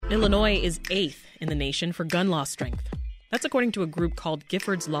Illinois is 8th in the nation for gun law strength. That's according to a group called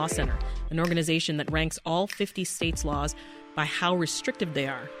Giffords Law Center, an organization that ranks all 50 states' laws by how restrictive they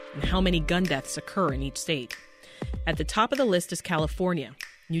are and how many gun deaths occur in each state. At the top of the list is California,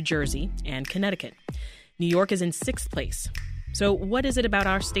 New Jersey, and Connecticut. New York is in 6th place. So what is it about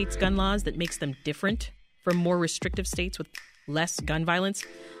our state's gun laws that makes them different from more restrictive states with less gun violence?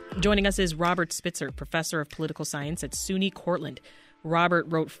 Joining us is Robert Spitzer, professor of political science at SUNY Cortland. Robert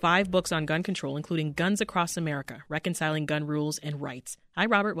wrote 5 books on gun control, including Guns Across America, Reconciling Gun Rules and Rights. Hi,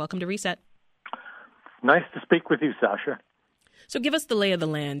 Robert. Welcome to Reset. Nice to speak with you, Sasha. So give us the lay of the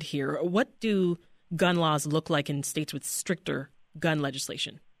land here. What do gun laws look like in states with stricter gun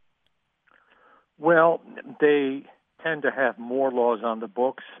legislation? Well, they tend to have more laws on the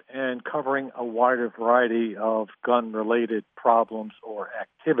books and covering a wider variety of gun-related problems or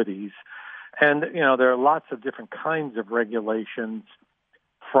activities. And, there are lots of different kinds of regulations,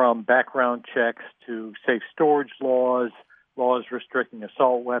 from background checks to safe storage laws, laws restricting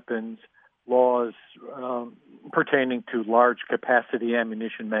assault weapons, laws pertaining to large capacity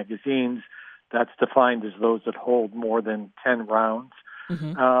ammunition magazines. That's defined as those that hold more than 10 rounds.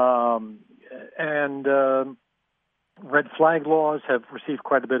 Mm-hmm. And red flag laws have received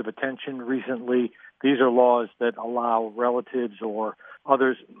quite a bit of attention recently. These are laws that allow relatives or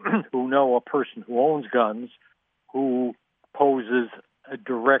others who know a person who owns guns who poses a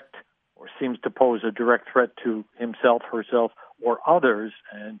direct or seems to pose a direct threat to himself, herself, or others.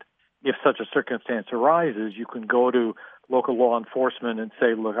 And if such a circumstance arises, you can go to local law enforcement and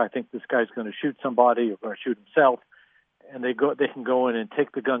say, look, I think this guy's going to shoot somebody or going to shoot himself. And they can go in and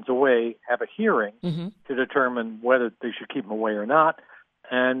take the guns away, have a hearing mm-hmm. to determine whether they should keep them away or not.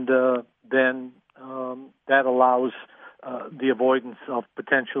 And then that allows the avoidance of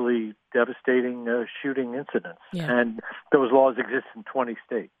potentially devastating shooting incidents. Yeah. And those laws exist in 20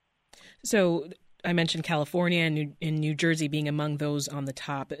 states. So I mentioned California and New Jersey being among those on the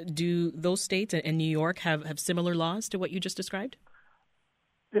top. Do those states and New York have similar laws to what you just described?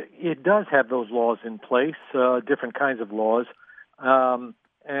 It does have those laws in place, different kinds of laws.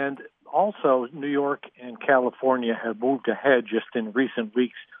 And also, New York and California have moved ahead just in recent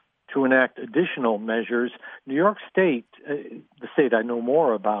weeks to enact additional measures. New York State, the state I know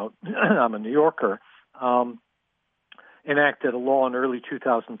more about, I'm a New Yorker, enacted a law in early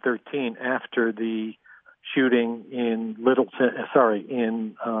 2013 after the shooting in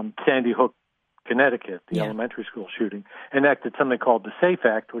Sandy Hook, Connecticut, the elementary school shooting, enacted something called the SAFE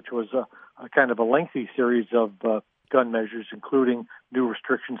Act, which was a kind of a lengthy series of gun measures, including new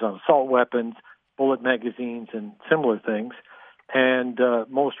restrictions on assault weapons, bullet magazines, and similar things. And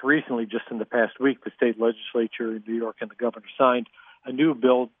most recently, just in the past week, the state legislature in New York and the governor signed a new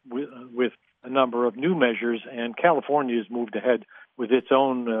bill with a number of new measures, and California has moved ahead with its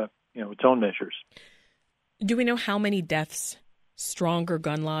own measures. Do we know how many deaths stronger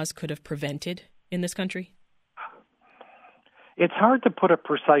gun laws could have prevented in this country? It's hard to put a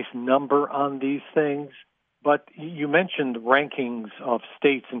precise number on these things, but you mentioned rankings of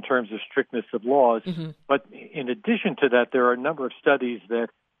states in terms of strictness of laws. Mm-hmm. But in addition to that, there are a number of studies that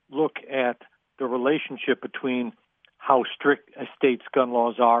look at the relationship between how strict a state's gun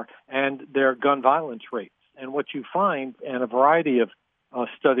laws are and their gun violence rates. And what you find, and a variety of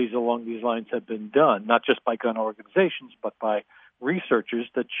studies along these lines have been done, not just by gun organizations, but by researchers,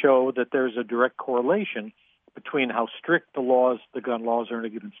 that show that there's a direct correlation between how strict the gun laws are in a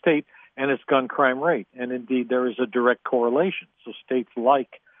given state and its gun crime rate. And indeed, there is a direct correlation. So states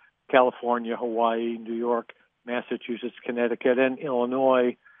like California, Hawaii, New York, Massachusetts, Connecticut, and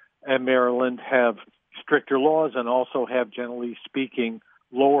Illinois and Maryland have stricter laws and also have, generally speaking,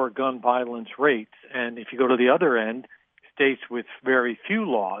 lower gun violence rates. And if you go to the other end, states with very few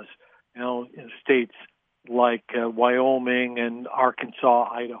laws, states like Wyoming and Arkansas,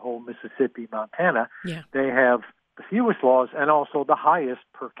 Idaho, Mississippi, Montana, they have the fewest laws and also the highest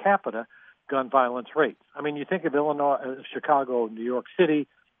per capita gun violence rates. I mean, you think of Illinois, Chicago, New York City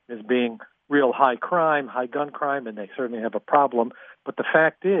as being real high crime, high gun crime, and they certainly have a problem. But the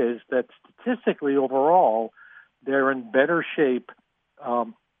fact is that statistically overall, they're in better shape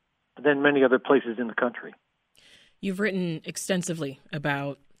than many other places in the country. You've written extensively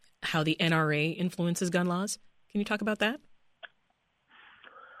about how the NRA influences gun laws. Can you talk about that?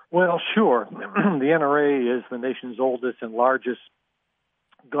 Well, sure. The NRA is the nation's oldest and largest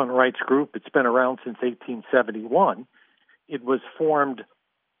gun rights group. It's been around since 1871. It was formed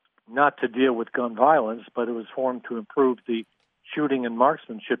not to deal with gun violence, but it was formed to improve the shooting and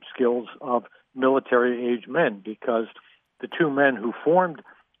marksmanship skills of military-age men, because the two men who formed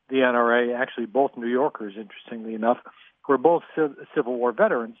the NRA, actually both New Yorkers, interestingly enough, who are both Civil War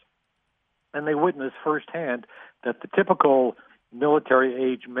veterans, and they witnessed firsthand that the typical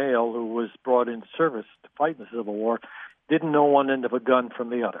military-age male who was brought into service to fight in the Civil War didn't know one end of a gun from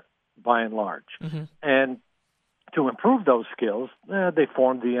the other, by and large. Mm-hmm. And to improve those skills, they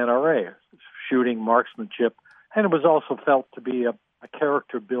formed the NRA, shooting, marksmanship, and it was also felt to be a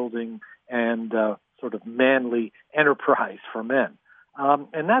character-building and sort of manly enterprise for men.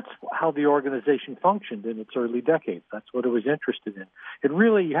 And that's how the organization functioned in its early decades. That's what it was interested in. It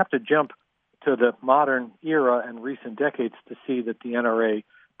really, you have to jump to the modern era and recent decades to see that the NRA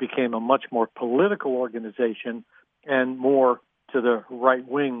became a much more political organization and more to the right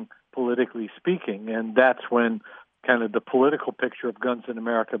wing, politically speaking. And that's when kind of the political picture of guns in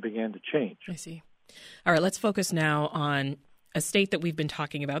America began to change. I see. All right, let's focus now on a state that we've been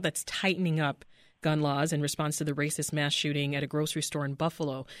talking about that's tightening up gun laws in response to the racist mass shooting at a grocery store in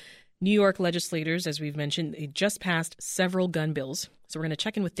Buffalo. New York legislators, as we've mentioned, they just passed several gun bills. So we're going to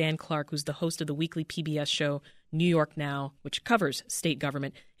check in with Dan Clark, who's the host of the weekly PBS show New York Now, which covers state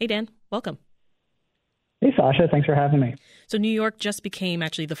government. Hey, Dan, welcome. Hey, Sasha. Thanks for having me. So New York just became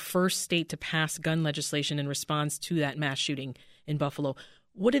actually the first state to pass gun legislation in response to that mass shooting in Buffalo.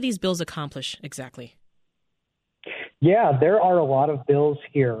 What do these bills accomplish exactly? Yeah, there are a lot of bills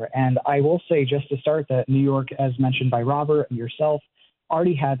here. And I will say just to start that New York, as mentioned by Robert and yourself,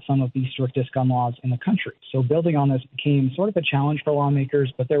 already had some of the strictest gun laws in the country. So building on this became sort of a challenge for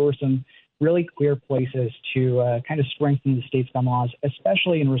lawmakers, but there were some really clear places to kind of strengthen the state's gun laws,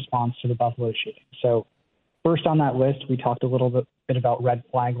 especially in response to the Buffalo shooting. So first on that list, we talked a little bit about red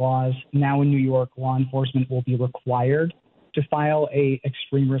flag laws. Now in New York, law enforcement will be required to file a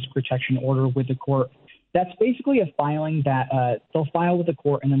extreme risk protection order with the court. That's basically a filing that they'll file with the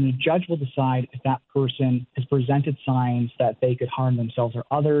court, and then the judge will decide if that person has presented signs that they could harm themselves or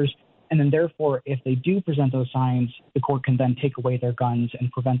others. And then therefore, if they do present those signs, the court can then take away their guns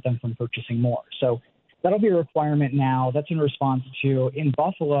and prevent them from purchasing more. So that'll be a requirement now. That's in response to, in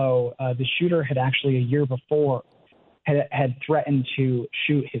Buffalo, the shooter had actually a year before had threatened to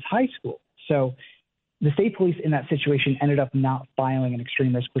shoot his high school. So the state police in that situation ended up not filing an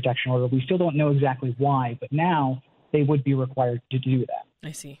extreme risk protection order. We still don't know exactly why, but now they would be required to do that.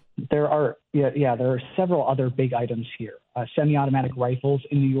 I see. There are several other big items here. Semi-automatic rifles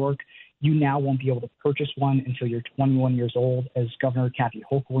in New York, you now won't be able to purchase one until you're 21 years old. As Governor Kathy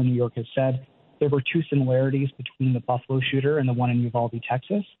Hochul in New York has said, there were two similarities between the Buffalo shooter and the one in Uvalde,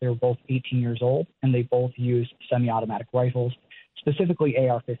 Texas. They were both 18 years old, and they both used semi-automatic rifles, specifically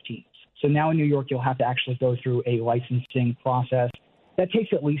AR-15s. So now in New York, you'll have to actually go through a licensing process. That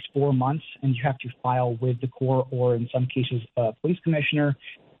takes at least 4 months, and you have to file with the court or, in some cases, a police commissioner.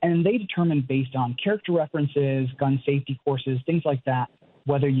 And they determine, based on character references, gun safety courses, things like that,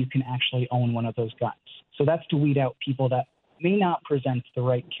 whether you can actually own one of those guns. So that's to weed out people that may not present the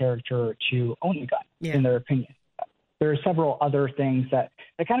right character to own a gun, in their opinion. There are several other things that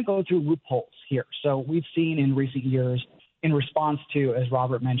kind of go through loopholes here. So we've seen in recent years, in response to, as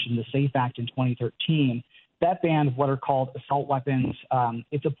Robert mentioned, the SAFE Act in 2013, that banned what are called assault weapons.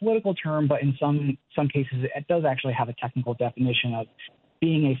 It's a political term, but in some cases, it does actually have a technical definition of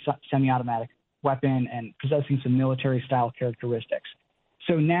being a semi-automatic weapon and possessing some military-style characteristics.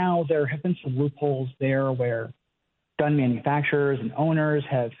 So now there have been some loopholes there where gun manufacturers and owners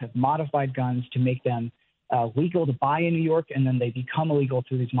have modified guns to make them legal to buy in New York, and then they become illegal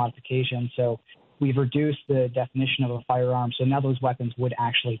through these modifications. So we've reduced the definition of a firearm, so now those weapons would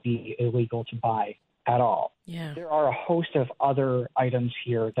actually be illegal to buy at all. Yeah. There are a host of other items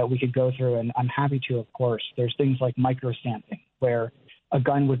here that we could go through, and I'm happy to, of course. There's things like microstamping, where a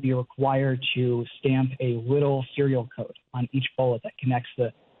gun would be required to stamp a little serial code on each bullet that connects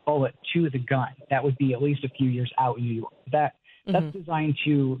the bullet to the gun. That would be at least a few years out in New York. That's designed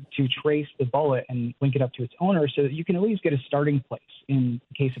to trace the bullet and link it up to its owner so that you can at least get a starting place in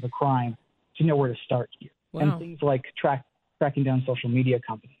the case of a crime to know where to start here. Wow. And things like tracking down social media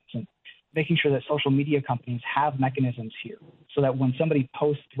companies and making sure that social media companies have mechanisms here so that when somebody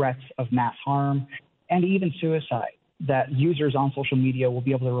posts threats of mass harm and even suicide, that users on social media will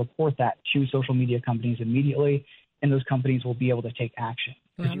be able to report that to social media companies immediately, and those companies will be able to take action.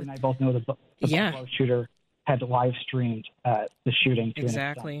 Because you and I both know the Buffalo shooter had live streamed the shooting to an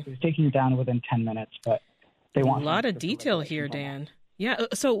extent. It was taken down within 10 minutes, but they want a lot of detail here, Dan. Yeah.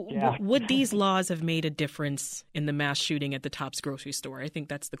 So would these laws have made a difference in the mass shooting at the Tops grocery store? I think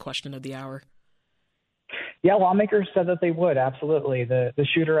that's the question of the hour. Yeah, lawmakers said that they would, absolutely. The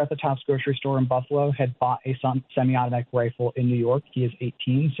shooter at the Tops grocery store in Buffalo had bought a semi-automatic rifle in New York. He is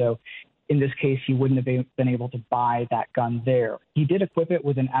 18, so in this case, he wouldn't have been able to buy that gun there. He did equip it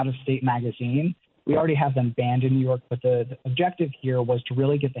with an out-of-state magazine, We already have them banned in New York, but the objective here was to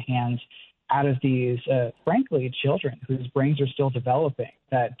really get the hands out of these, frankly, children whose brains are still developing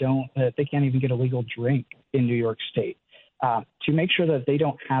that they can't even get a legal drink in New York State, to make sure that they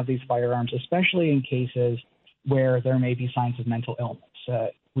don't have these firearms, especially in cases where there may be signs of mental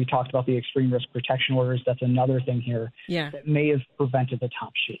illness. We talked about the extreme risk protection orders. That's another thing here that may have prevented the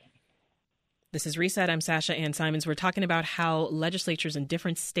top shooting. This is Reset. I'm Sasha-Ann Simons. We're talking about how legislatures in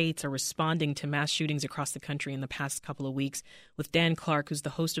different states are responding to mass shootings across the country in the past couple of weeks with Dan Clark, who's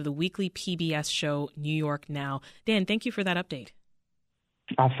the host of the weekly PBS show New York Now. Dan, thank you for that update.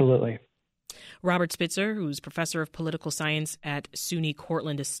 Absolutely. Robert Spitzer, who's professor of political science at SUNY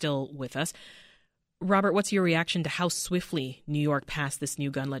Cortland, is still with us. Robert, what's your reaction to how swiftly New York passed this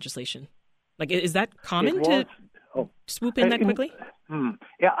new gun legislation? Like, is that common to swoop in that quickly?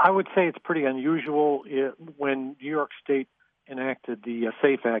 Yeah, I would say it's pretty unusual. When New York State enacted the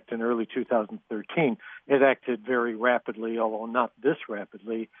SAFE Act in early 2013, it acted very rapidly, although not this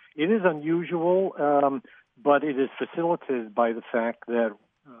rapidly. It is unusual, but it is facilitated by the fact that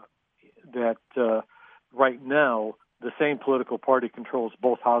right now the same political party controls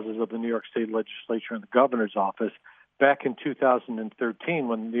both houses of the New York State legislature and the governor's office. Back in 2013,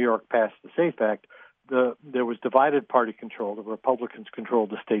 when New York passed the SAFE Act, there was divided party control. The Republicans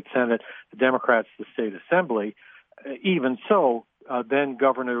controlled the state Senate, the Democrats the state Assembly. Even so, then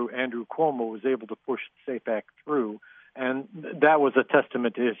Governor Andrew Cuomo was able to push the SAFE Act through, and that was a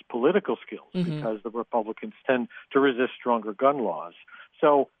testament to his political skills because the Republicans tend to resist stronger gun laws.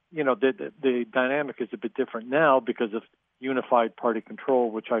 So, the dynamic is a bit different now because of unified party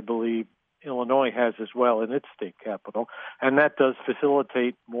control, which I believe Illinois has as well in its state capital, and that does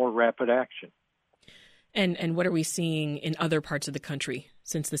facilitate more rapid action. And what are we seeing in other parts of the country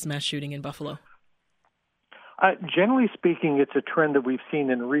since this mass shooting in Buffalo? Generally speaking, it's a trend that we've seen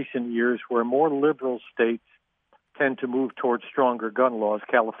in recent years where more liberal states tend to move towards stronger gun laws.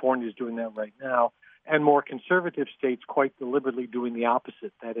 California is doing that right now. And more conservative states quite deliberately doing the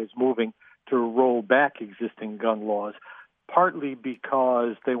opposite, that is, moving to roll back existing gun laws, partly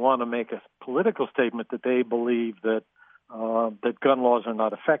because they want to make a political statement that they believe that gun laws are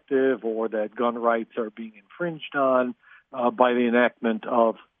not effective or that gun rights are being infringed on by the enactment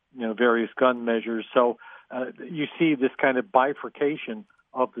of various gun measures. So you see this kind of bifurcation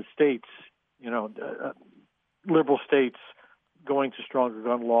of the states, liberal states going to stronger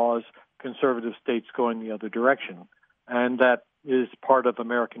gun laws, conservative states going the other direction. And that is part of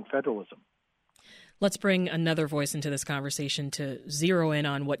American federalism. Let's bring another voice into this conversation to zero in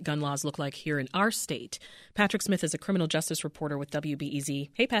on what gun laws look like here in our state. Patrick Smith is a criminal justice reporter with WBEZ.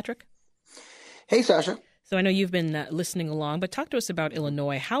 Hey, Patrick. Hey, Sasha. So I know you've been listening along, but talk to us about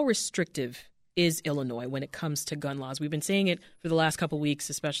Illinois. How restrictive is Illinois when it comes to gun laws? We've been saying it for the last couple of weeks,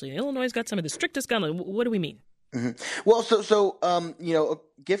 especially. Illinois has got some of the strictest gun laws. What do we mean? Mm-hmm. Well, so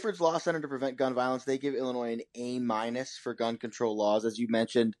Giffords Law Center to Prevent Gun Violence, they give Illinois an A- for gun control laws. As you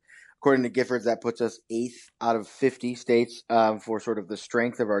mentioned, according to Giffords, that puts us 8th out of 50 states for sort of the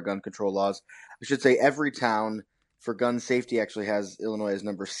strength of our gun control laws. I should say every town for gun safety actually has Illinois as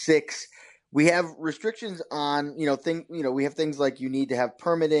number 6. We have restrictions on, we have things like you need to have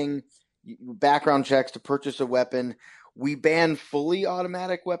permitting, background checks to purchase a weapon. We ban fully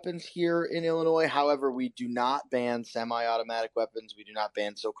automatic weapons here in Illinois. However, we do not ban semi-automatic weapons. We do not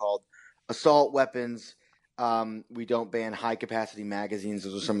ban so-called assault weapons. We don't ban high-capacity magazines.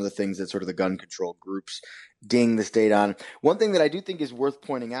 Those are some of the things that sort of the gun control groups ding the state on. One thing that I do think is worth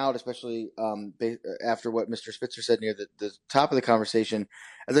pointing out, especially after what Mr. Spitzer said near the top of the conversation,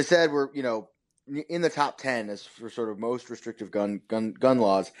 as I said, we're in the top 10 as for sort of most restrictive gun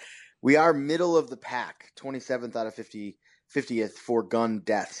laws. We are middle of the pack, 27th out of 50th for gun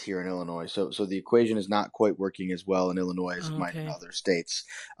deaths here in Illinois. So the equation is not quite working as well in Illinois as it might in other states,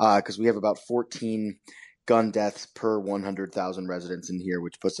 because we have about 14 gun deaths per 100,000 residents in here,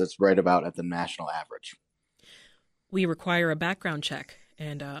 which puts us right about at the national average. We require a background check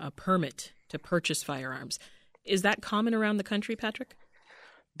and a permit to purchase firearms. Is that common around the country, Patrick?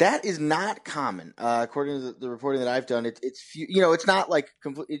 That is not common, according to the reporting that I've done. It's not like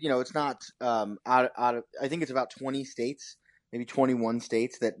it's not out of. I think it's about 20 states, maybe 21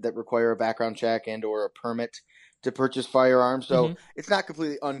 states that require a background check and or a permit to purchase firearms. So it's not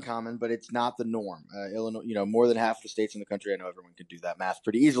completely uncommon, but it's not the norm. Illinois, more than half the states in the country, I know everyone can do that math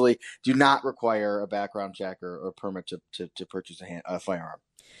pretty easily, do not require a background check or permit to purchase a firearm.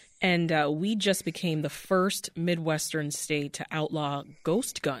 And we just became the first Midwestern state to outlaw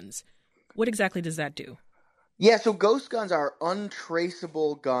ghost guns. What exactly does that do? Yeah, so ghost guns are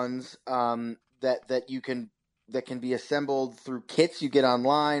untraceable guns that you can that can be assembled through kits you get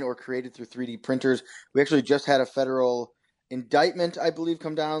online or created through 3D printers. We actually just had a federal indictment, I believe,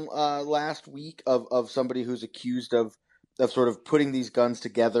 come down last week of somebody who's accused of sort of putting these guns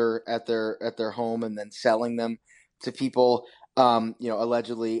together at their home and then selling them to people,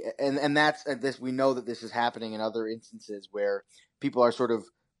 allegedly. And this, we know that this is happening in other instances where people are sort of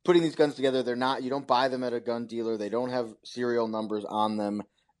putting these guns together. You don't buy them at a gun dealer. They don't have serial numbers on them.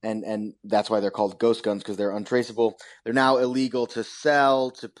 And that's why they're called ghost guns, because they're untraceable. They're now illegal to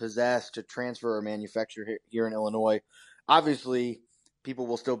sell, to possess, to transfer or manufacture here in Illinois. Obviously, people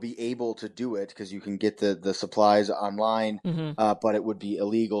will still be able to do it because you can get the supplies online, but it would be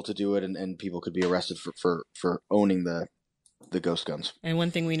illegal to do it, and people could be arrested for owning the ghost guns. And one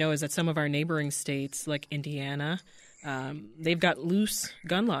thing we know is that some of our neighboring states, like Indiana, they've got loose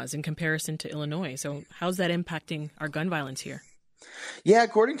gun laws in comparison to Illinois. So how's that impacting our gun violence here? Yeah,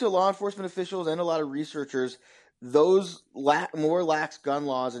 according to law enforcement officials and a lot of researchers, those more lax gun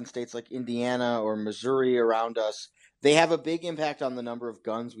laws in states like Indiana or Missouri around us, they have a big impact on the number of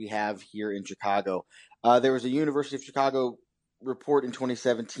guns we have here in Chicago. There was a University of Chicago report in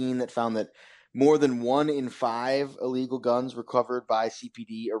 2017 that found that more than 1 in 5 illegal guns recovered by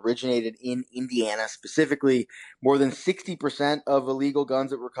CPD originated in Indiana specifically. More than 60% of illegal guns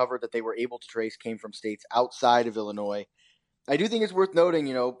that were recovered that they were able to trace came from states outside of Illinois. I do think it's worth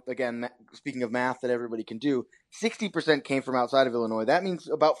noting, again, speaking of math that everybody can do, 60% came from outside of Illinois. That means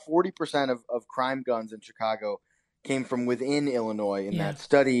about 40% of crime guns in Chicago came from within Illinois in that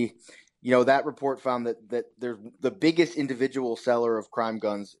study. That report found that the biggest individual seller of crime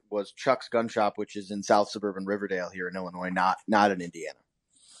guns was Chuck's Gun Shop, which is in South Suburban Riverdale here in Illinois, not in Indiana.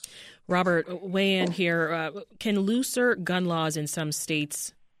 Robert, weigh in here. Can looser gun laws in some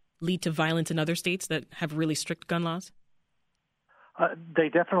states lead to violence in other states that have really strict gun laws? They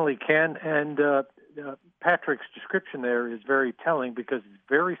definitely can, and Patrick's description there is very telling because it's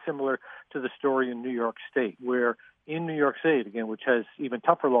very similar to the story in New York State, where in New York State, again, which has even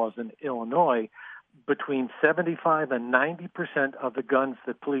tougher laws than Illinois, between 75 and 90% of the guns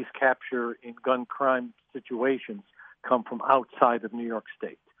that police capture in gun crime situations come from outside of New York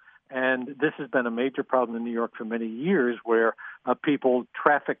State. And this has been a major problem in New York for many years, where people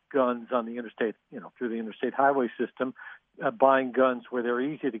traffic guns on the interstate, through the interstate highway system, buying guns where they're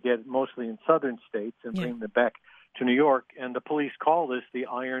easy to get, mostly in southern states, and bring them back to New York. And the police call this the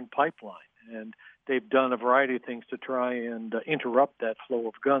iron pipeline. And they've done a variety of things to try and interrupt that flow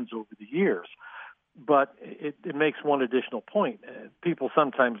of guns over the years. But it makes one additional point. People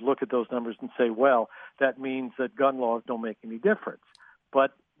sometimes look at those numbers and say, well, that means that gun laws don't make any difference.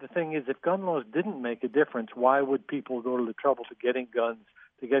 But the thing is, if gun laws didn't make a difference, why would people go to the trouble to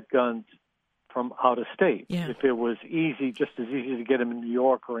get guns from out of state? If it was just as easy to get them in New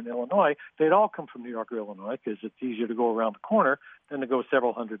York or in Illinois, they'd all come from New York or Illinois, because it's easier to go around the corner than to go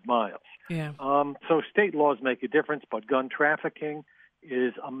several hundred miles. So state laws make a difference, but gun trafficking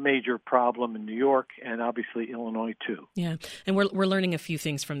is a major problem in New York and obviously Illinois too. Yeah, and we're learning a few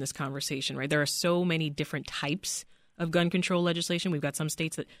things from this conversation, right? There are so many different types of gun control legislation. We've got some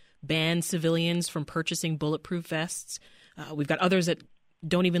states that ban civilians from purchasing bulletproof vests. We've got others that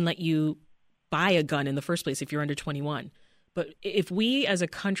don't even let you buy a gun in the first place if you're under 21. But if we as a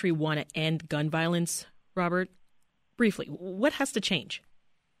country want to end gun violence, Robert, briefly, what has to change?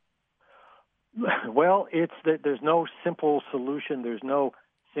 Well, it's that there's no simple solution. There's no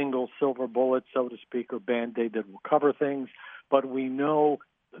single silver bullet, so to speak, or Band-Aid that will cover things. But we know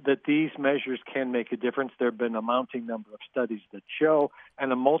that these measures can make a difference. There have been a mounting number of studies that show,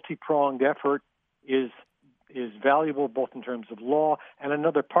 and a multi-pronged effort is valuable both in terms of law. And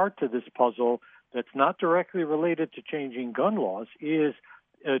another part to this puzzle that's not directly related to changing gun laws is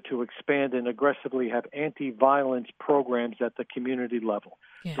to expand and aggressively have anti-violence programs at the community level.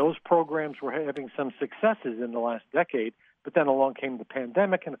 Those programs were having some successes in the last decade, but then along came the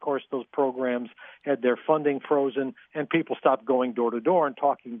pandemic, and of course those programs had their funding frozen, and people stopped going door to door and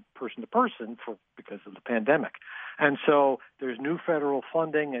talking person to person because of the pandemic. And so there's new federal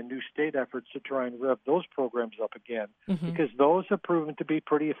funding and new state efforts to try and rev those programs up again, because those have proven to be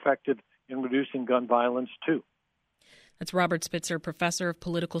pretty effective in reducing gun violence too. That's Robert Spitzer, professor of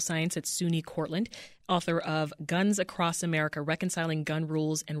political science at SUNY Cortland, author of Guns Across America, Reconciling Gun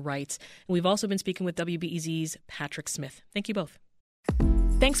Rules and Rights. And we've also been speaking with WBEZ's Patrick Smith. Thank you both.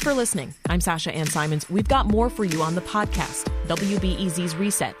 Thanks for listening. I'm Sasha-Ann Simons. We've got more for you on the podcast, WBEZ's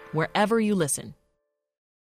Reset, wherever you listen.